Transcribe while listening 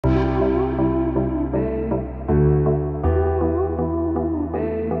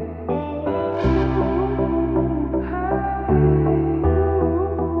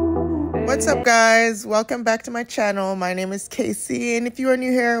What's up, guys? Welcome back to my channel. My name is Casey, and if you are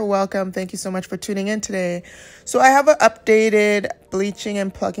new here, welcome. Thank you so much for tuning in today. So I have an updated bleaching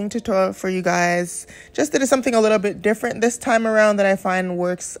and plucking tutorial for you guys. Just did something a little bit different this time around that I find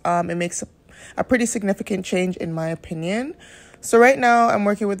works. It makes a pretty significant change in my opinion. So right now I'm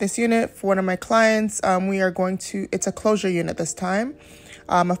working with this unit for one of my clients. It's a closure unit this time.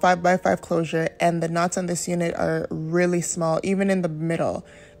 A 5x5 closure, and the knots on this unit are really small, even in the middle.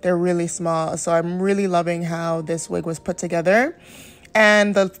 They're really small. So I'm really loving how this wig was put together.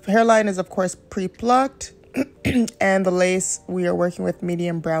 And the hairline is, of course, pre-plucked. And the lace, we are working with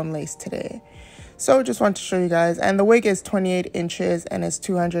medium brown lace today. So just want to show you guys. And the wig is 28 inches and is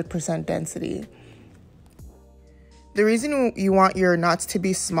 200% density. The reason you want your knots to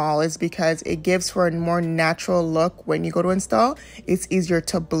be small is because it gives for a more natural look when you go to install. It's easier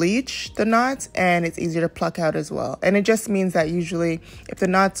to bleach the knots and it's easier to pluck out as well. And it just means that usually if the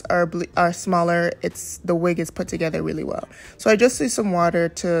knots are smaller, the wig is put together really well. So I just use some water, a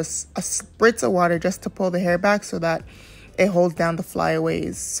spritz of water just to pull the hair back so that it holds down the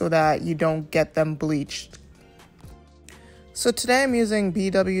flyaways so that you don't get them bleached. So today I'm using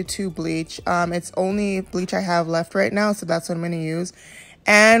BW2 bleach. It's only bleach I have left right now, so that's what I'm going to use.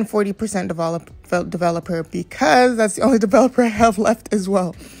 And 40% developer, because that's the only developer I have left as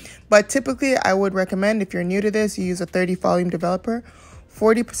well. But typically I would recommend, if you're new to this, you use a 30 volume developer.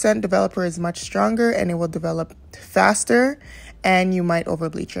 40% developer is much stronger and it will develop faster, and you might over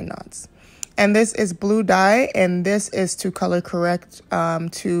bleach your knots. And this is blue dye, and this is to color correct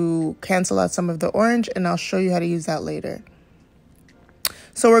to cancel out some of the orange, and I'll show you how to use that later.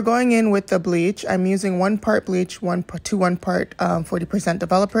 So we're going in with the bleach. I'm using 1 part bleach, 1 part 40%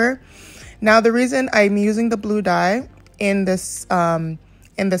 developer. Now the reason I'm using the blue dye in this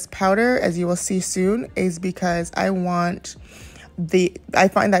powder, as you will see soon, is because I find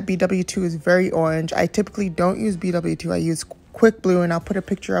that BW2 is very orange. I typically don't use BW2. I use Quick Blue, and I'll put a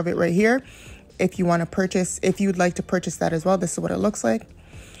picture of it right here. If you'd like to purchase that as well, this is what it looks like.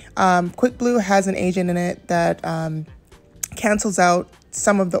 Quick Blue has an agent in it that cancels out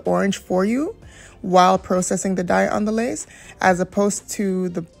some of the orange for you while processing the dye on the lace, as opposed to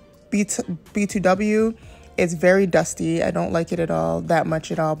the B2W. It's very dusty. I don't like it that much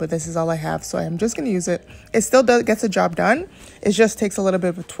at all, but this is all I have, so I'm just going to use it. It still gets the job done. It just takes a little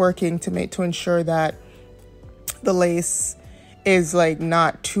bit of twerking to ensure that the lace is like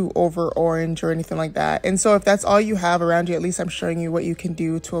not too over orange or anything like that. And so if that's all you have around you, at least I'm showing you what you can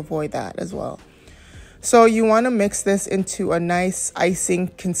do to avoid that as well. So you want to mix this into a nice icing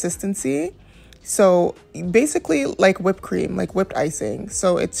consistency. So basically like whipped cream, like whipped icing.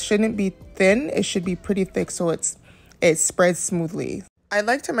 So it shouldn't be thin, it should be pretty thick so it spreads smoothly. I'd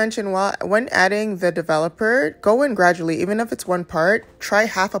like to mention, when adding the developer, go in gradually. Even if it's 1 part, try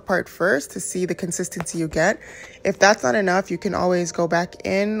half a part first to see the consistency you get. If that's not enough, you can always go back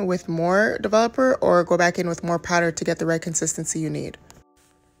in with more developer or go back in with more powder to get the right consistency you need.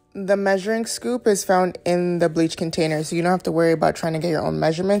 The measuring scoop is found in the bleach container, so you don't have to worry about trying to get your own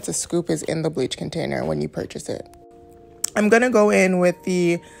measurements. The scoop is in the bleach container when you purchase it. I'm going to go in with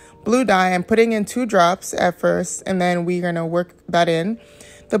the blue dye. I'm putting in 2 drops at first, and then we're going to work that in.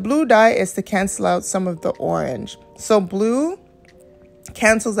 The blue dye is to cancel out some of the orange. So blue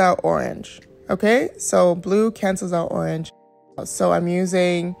cancels out orange, okay? So blue cancels out orange. So I'm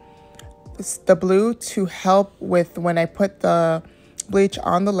using the blue to help with when I put the bleach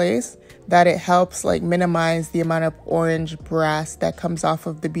on the lace, that it helps like minimize the amount of orange brass that comes off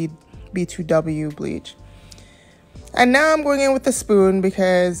of the B2W bleach. And now I'm going in with a spoon,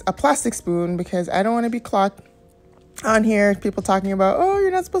 a plastic spoon, because I don't want to be clocked on here. People talking about, oh,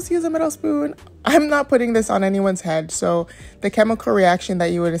 you're not supposed to use a metal spoon. I'm not putting this on anyone's head. So the chemical reaction that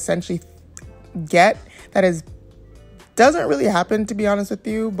you would essentially get doesn't really happen, to be honest with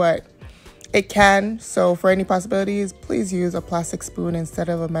you, but it can. So for any possibilities, please use a plastic spoon instead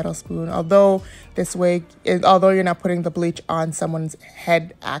of a metal spoon. Although you're not putting the bleach on someone's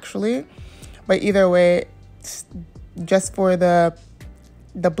head actually, but either way, just for the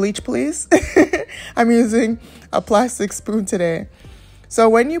bleach, please. I'm using a plastic spoon today. So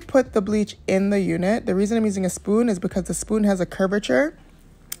when you put the bleach in the unit, the reason I'm using a spoon is because the spoon has a curvature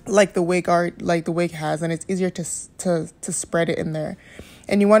like the wig has, and it's easier to spread it in there.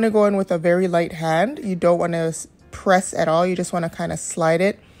 And you want to go in with a very light hand. You don't want to press at all. You just want to kind of slide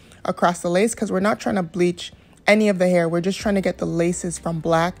it across the lace, because we're not trying to bleach any of the hair. We're just trying to get the laces from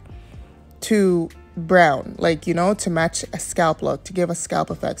black to brown, to match a scalp look, to give a scalp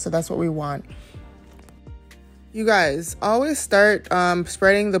effect. So that's what we want. You guys, always start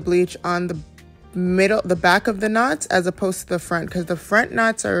spreading the bleach on the the back of the knots as opposed to the front, because the front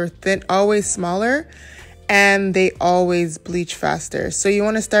knots are always smaller, and they always bleach faster. So you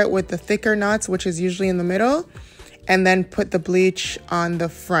want to start with the thicker knots, which is usually in the middle, and then put the bleach on the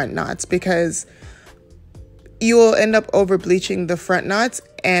front knots, because you will end up over bleaching the front knots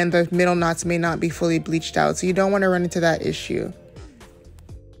and the middle knots may not be fully bleached out. So you don't want to run into that issue.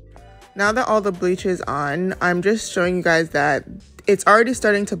 Now that all the bleach is on, I'm just showing you guys that it's already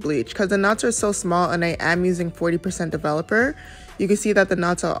starting to bleach, because the knots are so small and I am using 40% developer. You can see that the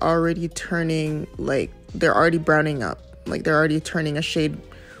knots are already turning, like they're already browning up, like they're already turning a shade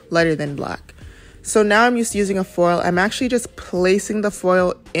lighter than black. So now I'm just using a foil. I'm actually just placing the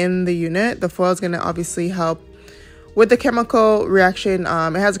foil in the unit. The foil is going to obviously help with the chemical reaction.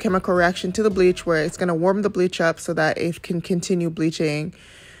 It has a chemical reaction to the bleach where it's going to warm the bleach up so that it can continue bleaching.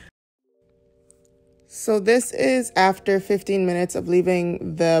 So this is after 15 minutes of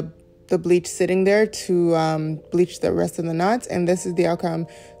leaving the bleach sitting there to bleach the rest of the knots, and this is the outcome.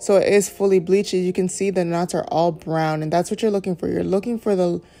 So it is fully bleached. As you can see, the knots are all brown, and that's what you're looking for. You're looking for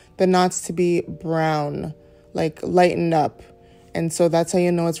the knots to be brown, like lightened up, and so that's how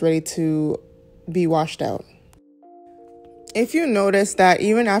you know it's ready to be washed out. If you notice that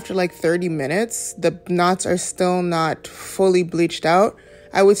even after like 30 minutes, the knots are still not fully bleached out,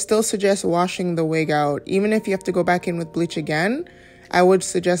 I would still suggest washing the wig out. Even if you have to go back in with bleach again, I would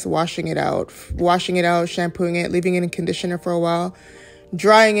suggest washing it out, shampooing it, leaving it in conditioner for a while,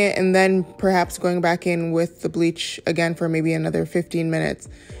 drying it, and then perhaps going back in with the bleach again for maybe another 15 minutes.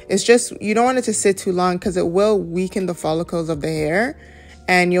 It's just, you don't want it to sit too long because it will weaken the follicles of the hair.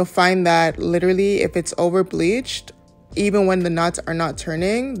 And you'll find that literally if it's over bleached, even when the knots are not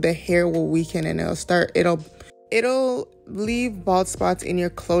turning, the hair will weaken and it'll leave bald spots in your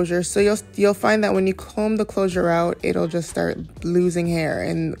closure. So you'll find that when you comb the closure out, it'll just start losing hair.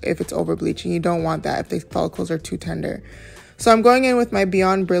 And if it's over bleaching, you don't want that if the follicles are too tender. So I'm going in with my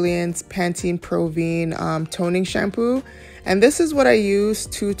Beyond Brilliance Pantene Pro-Vene toning shampoo. And this is what I use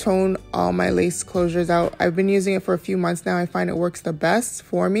to tone all my lace closures out. I've been using it for a few months now. I find it works the best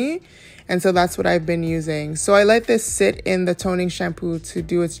for me. And so that's what I've been using. So I let this sit in the toning shampoo to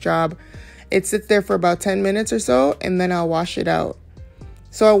do its job. It sits there for about 10 minutes or so, and then I'll wash it out.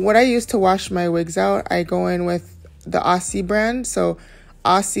 So what I use to wash my wigs out, I go in with the Aussie brand. So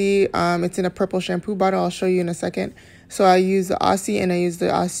Aussie, it's in a purple shampoo bottle. I'll show you in a second. So I use the Aussie and I use the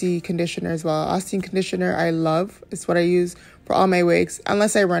Aussie conditioner as well. Aussie conditioner I love. It's what I use for all my wigs.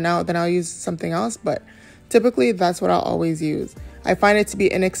 Unless I run out, then I'll use something else. But typically, that's what I'll always use. I find it to be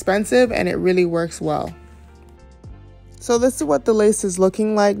inexpensive and it really works well. So this is what the lace is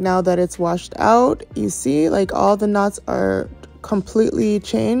looking like now that it's washed out. You see, like all the knots are completely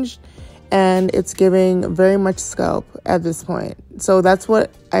changed and it's giving very much scalp at this point. So that's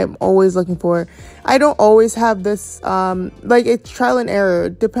what I'm always looking for. I don't always have this, like it's trial and error.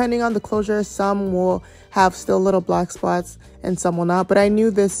 Depending on the closure, some will have still little black spots and some will not. But I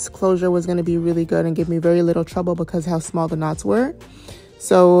knew this closure was going to be really good and give me very little trouble because how small the knots were.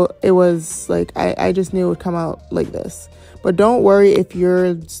 So it was like, I just knew it would come out like this. But don't worry if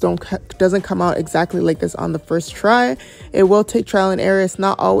yours doesn't come out exactly like this on the first try. It will take trial and error. It's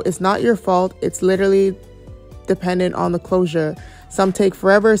not your fault. It's literally dependent on the closure. Some take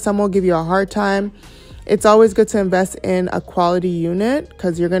forever. Some will give you a hard time. It's always good to invest in a quality unit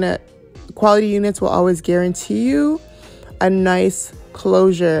because quality units will always guarantee you a nice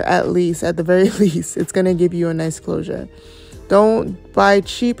closure, at the very least. It's going to give you a nice closure. Don't buy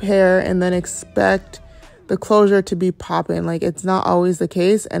cheap hair and then expect the closure to be popping. Like, it's not always the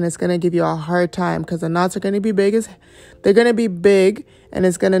case, and it's going to give you a hard time because the knots are going to be big. They're going to be big, and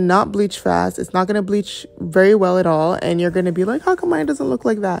it's going to not bleach fast. It's not going to bleach very well at all, and you're going to be like, how come mine doesn't look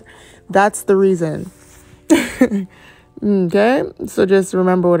like that? That's the reason. Okay? So just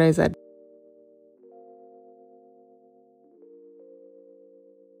remember what I said.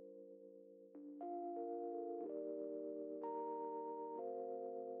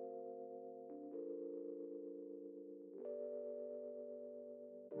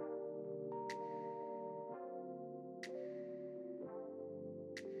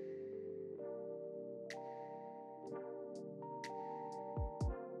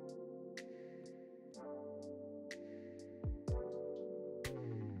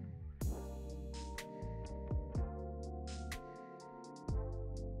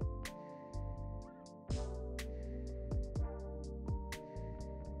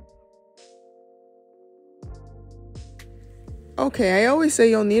 Okay, I always say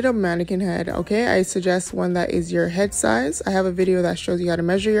you'll need a mannequin head, okay? I suggest one that is your head size. I have a video that shows you how to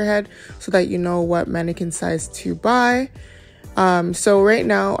measure your head so that you know what mannequin size to buy. So right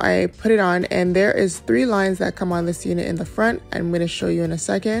now I put it on, and there is 3 lines that come on this unit in the front. I'm going to show you in a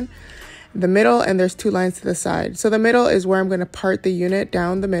second. The middle, and there's 2 lines to the side. So the middle is where I'm going to part the unit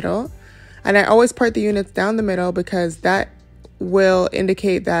down the middle. And I always part the units down the middle because that will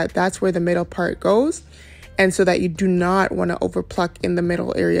indicate that that's where the middle part goes. And so that you do not want to over pluck in the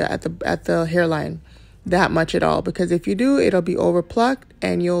middle area at the hairline that much at all. Because if you do, it'll be over plucked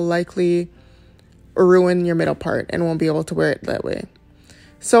and you'll likely ruin your middle part and won't be able to wear it that way.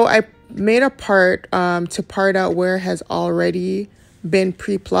 So I made a part to part out where it has already been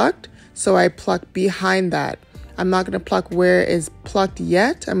pre-plucked. So I pluck behind that. I'm not going to pluck where it is plucked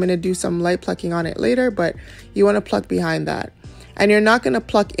yet. I'm going to do some light plucking on it later, but you want to pluck behind that. And you're not going to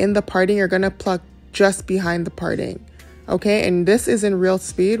pluck in the parting. You're going to pluck just behind the parting. Okay, and this is in real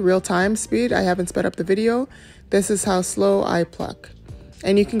time speed. I haven't sped up the video. This is how slow I pluck.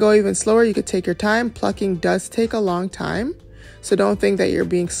 And you can go even slower. You could take your time. Plucking does take a long time. So don't think that you're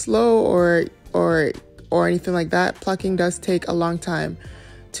being slow or anything like that. Plucking does take a long time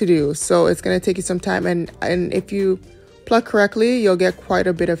to do. So it's going to take you some time. And if you pluck correctly, you'll get quite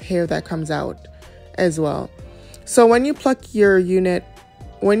a bit of hair that comes out as well. So when you pluck your unit,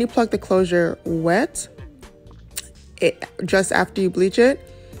 when you pluck the closure wet, just after you bleach it,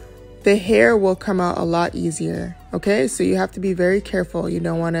 the hair will come out a lot easier. Okay, so you have to be very careful. You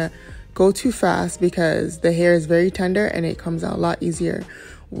don't want to go too fast because the hair is very tender and it comes out a lot easier,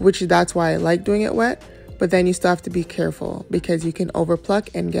 that's why I like doing it wet. But then you still have to be careful because you can over pluck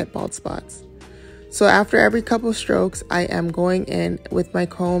and get bald spots. So after every couple strokes, I am going in with my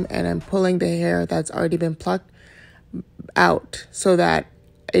comb and I'm pulling the hair that's already been plucked out so that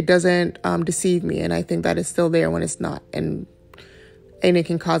it doesn't deceive me, and I think that it's still there when it's not, and it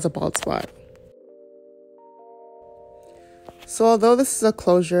can cause a bald spot. So although this is a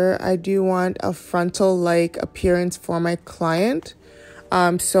closure, I do want a frontal-like appearance for my client.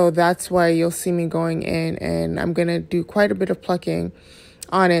 So that's why you'll see me going in, and I'm going to do quite a bit of plucking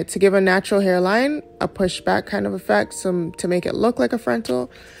on it to give a natural hairline, a pushback kind of effect, to make it look like a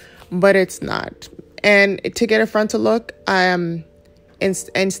frontal, but it's not. And to get a frontal look,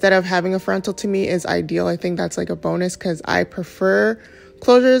 instead of having a frontal, to me is ideal. I think that's like a bonus because I prefer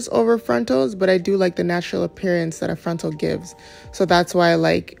closures over frontals, but I do like the natural appearance that a frontal gives. So that's why I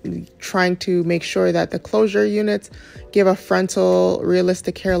like trying to make sure that the closure units give a frontal,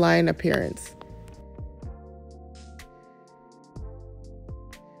 realistic hairline appearance.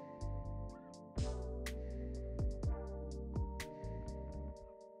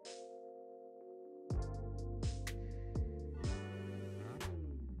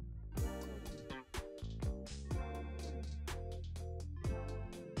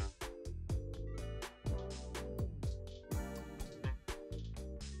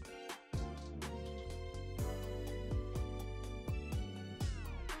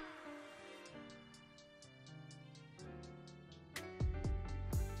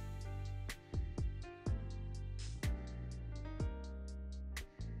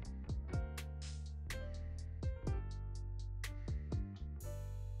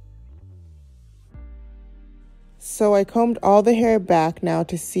 So I combed all the hair back now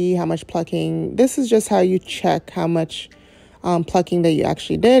to see how much plucking. This is just how you check how much plucking that you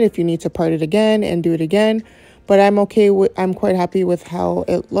actually did, if you need to part it again and do it again. But I'm quite happy with how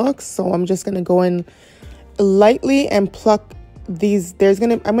it looks. So I'm just gonna go in lightly and pluck these.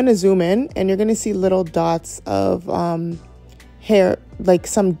 I'm gonna zoom in and you're gonna see little dots of hair, like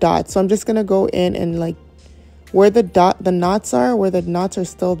some dots. So I'm just gonna go in and like where the knots are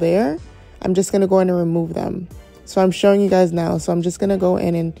still there, I'm just gonna go in and remove them. So I'm showing you guys now. So I'm just going to go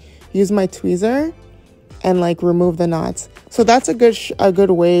in and use my tweezer and like remove the knots. So that's a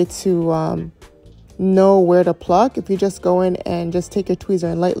good way to know where to pluck. If you just go in and just take your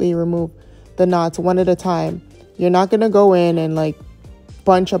tweezer and lightly remove the knots one at a time. You're not going to go in and like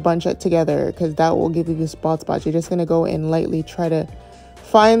bunch it together because that will give you this bald spots. You're just going to go in lightly, try to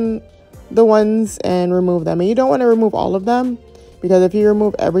find the ones and remove them. And you don't want to remove all of them, because if you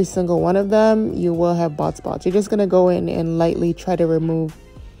remove every single one of them, you will have bald spots. You're just going to go in and lightly try to remove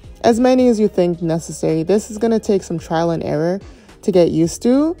as many as you think necessary. This is going to take some trial and error to get used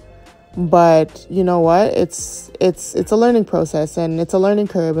to, but you know what? It's a learning process and it's a learning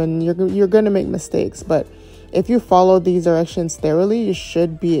curve, and you're going to make mistakes. But if you follow these directions thoroughly, you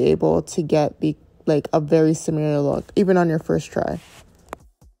should be able to get a very similar look, even on your first try.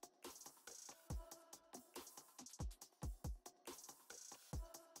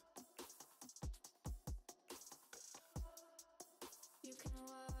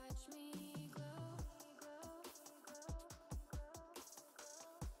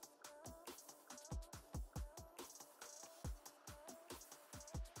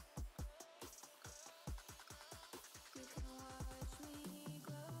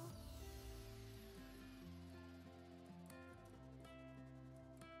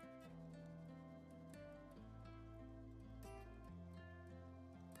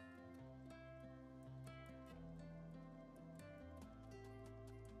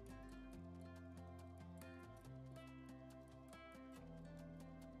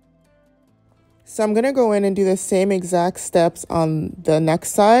 So I'm going to go in and do the same exact steps on the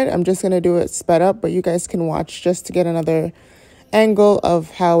next side. I'm just going to do it sped up, but you guys can watch just to get another angle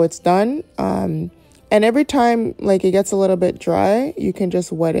of how it's done. And every time like it gets a little bit dry, you can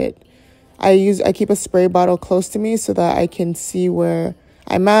just wet it. I keep a spray bottle close to me so that I can see where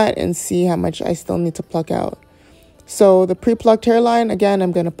I'm at and see how much I still need to pluck out. So the pre-plucked hairline, again,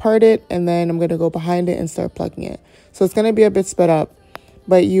 I'm going to part it and then I'm going to go behind it and start plucking it. So it's going to be a bit sped up,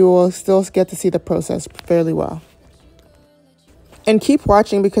 but you will still get to see the process fairly well. And keep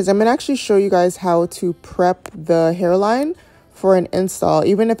watching because I'm going to actually show you guys how to prep the hairline for an install,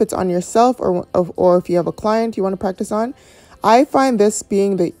 even if it's on yourself or if you have a client you want to practice on. I find this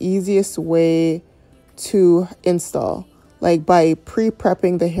being the easiest way to install, like by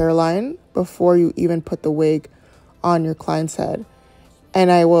pre-prepping the hairline before you even put the wig on your client's head.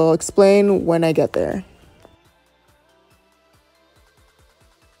 And I will explain when I get there.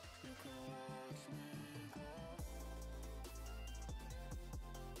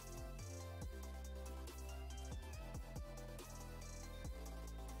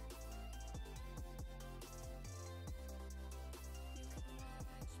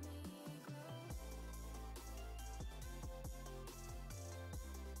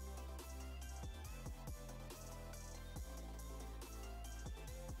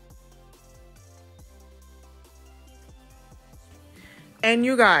 And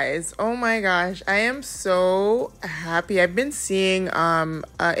you guys, oh my gosh, I am so happy. I've been seeing an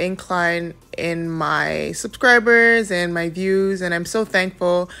incline in my subscribers and my views, and I'm so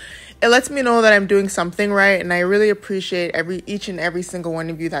thankful. It lets me know that I'm doing something right, and I really appreciate each and every single one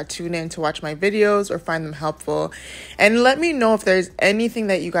of you that tune in to watch my videos or find them helpful. And let me know if there's anything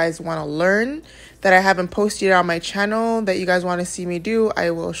that you guys want to learn that I haven't posted on my channel that you guys want to see me do. I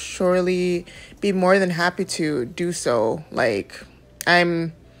will surely be more than happy to do so. Like,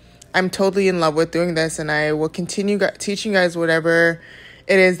 I'm totally in love with doing this, and I will continue teaching you guys whatever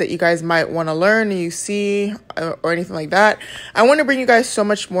it is that you guys might want to learn, you see, or anything like that. I want to bring you guys so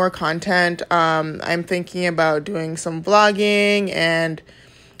much more content. I'm thinking about doing some vlogging and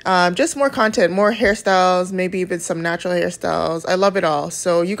just more content, more hairstyles, maybe even some natural hairstyles. I love it all.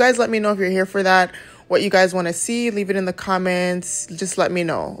 So you guys let me know if you're here for that, what you guys want to see. Leave it in the comments. Just let me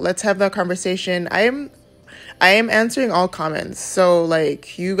know. Let's have that conversation. I am answering all comments. So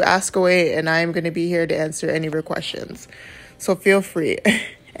like, you ask away and I am going to be here to answer any of your questions. So feel free.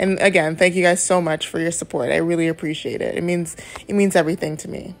 And again, thank you guys so much for your support. I really appreciate it. It means everything to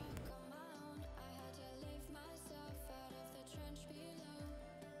me.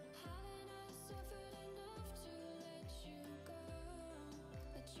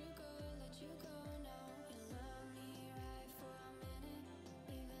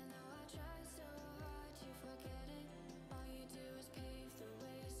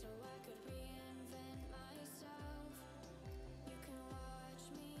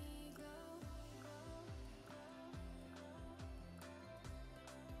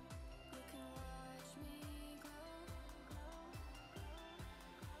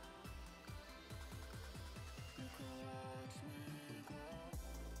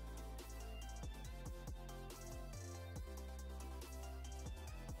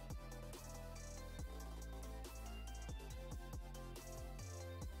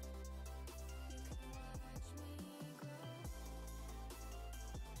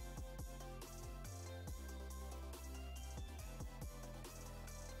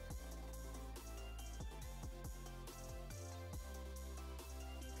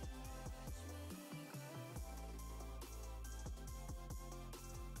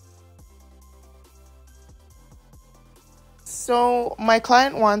 So my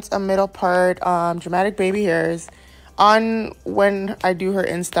client wants a middle part, dramatic baby hairs on when I do her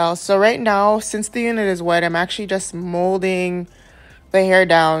install. So right now, since the unit is wet, I'm actually just molding the hair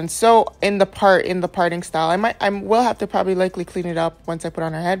down. So in the parting style, I will have to probably likely clean it up once I put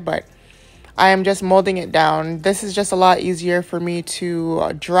on her head, but I am just molding it down. This is just a lot easier for me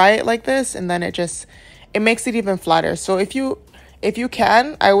to dry it like this, and then it makes it even flatter. So if you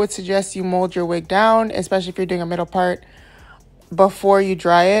can, I would suggest you mold your wig down, especially if you're doing a middle part, before you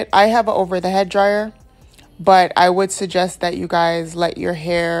dry it. I have an over the head dryer, but I would suggest that you guys let your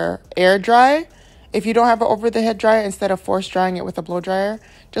hair air dry. If you don't have an over the head dryer, instead of force drying it with a blow dryer,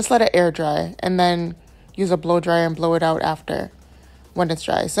 just let it air dry and then use a blow dryer and blow it out after when it's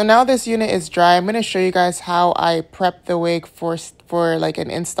dry. So now this unit is dry. I'm going to show you guys how I prep the wig for like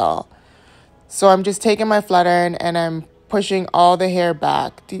an install. So I'm just taking my flat iron and I'm pushing all the hair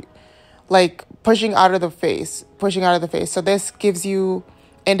back, like pushing out of the face. So this gives you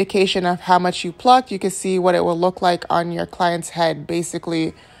indication of how much you plucked. You can see what it will look like on your client's head,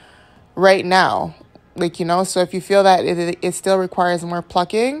 basically right now. Like, you know, so if you feel that it still requires more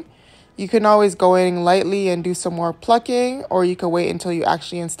plucking, you can always go in lightly and do some more plucking, or you could wait until you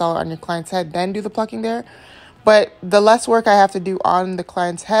actually install it on your client's head, then do the plucking there. But the less work I have to do on the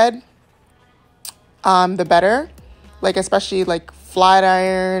client's head, the better. Like, especially like flat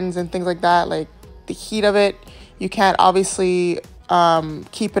irons and things like that, like the heat of it, you can't obviously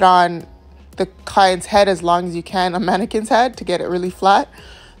keep it on the client's head as long as you can a mannequin's head to get it really flat.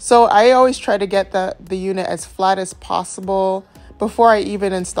 So I always try to get the unit as flat as possible before I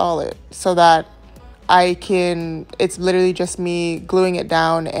even install it, so that it's literally just me gluing it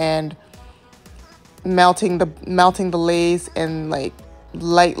down and melting the lace, and like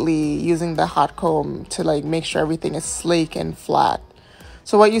lightly using the hot comb to like make sure everything is sleek and flat.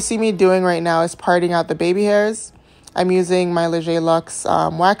 So what you see me doing right now is parting out the baby hairs. I'm using my LUXE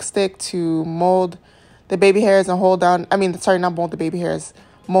wax stick to mold the baby hairs and hold down, not mold the baby hairs,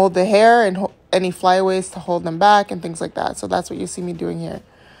 mold the hair and any flyaways to hold them back and things like that. So that's what you see me doing here.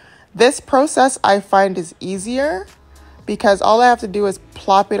 This process I find is easier because all I have to do is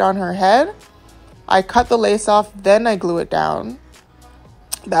plop it on her head. I cut the lace off, then I glue it down.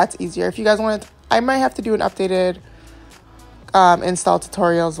 That's easier. If you guys want it, I might have to do an updated install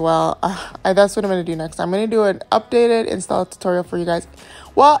tutorial as well. That's what I'm going to do next. I'm going to do an updated install tutorial for you guys.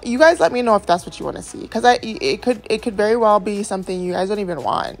 Well, you guys let me know if that's what you want to see, because it could very well be something you guys don't even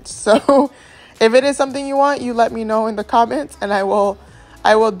want. So if it is something you want, you let me know in the comments, and I will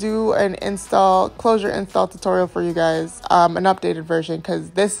do an closure install tutorial for you guys, an updated version, because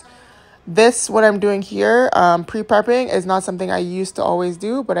this what I'm doing here, pre-prepping, is not something I used to always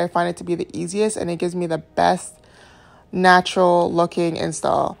do, but I find it to be the easiest, and it gives me the best natural looking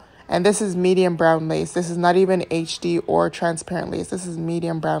install. And this is medium brown lace. This is not even HD or transparent lace. This is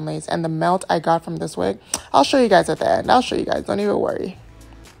medium brown lace. And the melt I got from this wig, I'll show you guys at the end. I'll show you guys. Don't even worry.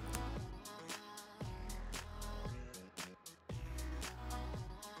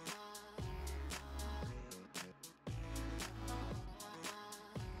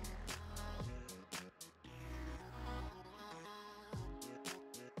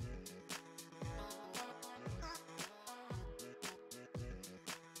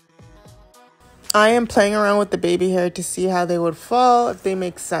 I am playing around with the baby hair to see how they would fall, if they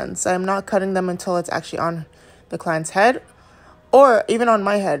make sense. I'm not cutting them until it's actually on the client's head, or even on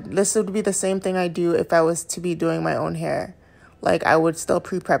my head. This would be the same thing I do if I was to be doing my own hair. Like, I would still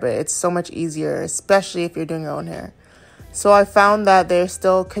pre-prep it. It's so much easier, especially if you're doing your own hair. So I found that there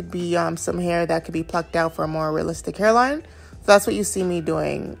still could be some hair that could be plucked out for a more realistic hairline. So that's what you see me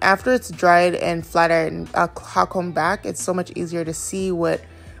doing. After it's dried and flat ironed, hot combed back, it's so much easier to see what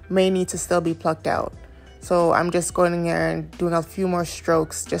may need to still be plucked out. So I'm just going in there and doing a few more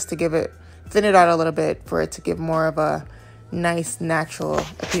strokes just to thin it out a little bit for it to give more of a nice natural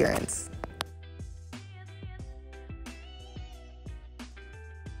appearance.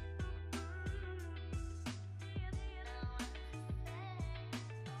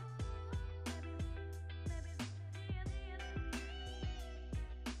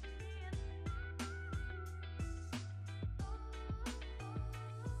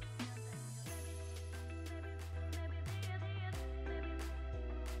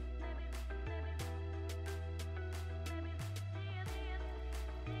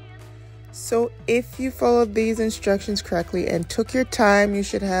 So if you followed these instructions correctly and took your time, you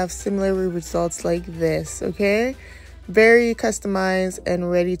should have similar results like this, okay? Very customized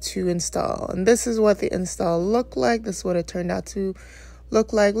and ready to install. And this is what the install looked like. This is what it turned out to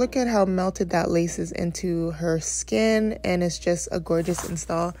look like. Look at how melted that lace is into her skin, and it's just a gorgeous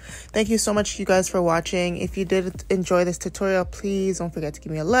install. Thank you so much, you guys, for watching. If you did enjoy this tutorial, please don't forget to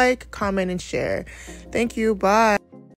give me a like, comment, and share. Thank you. Bye.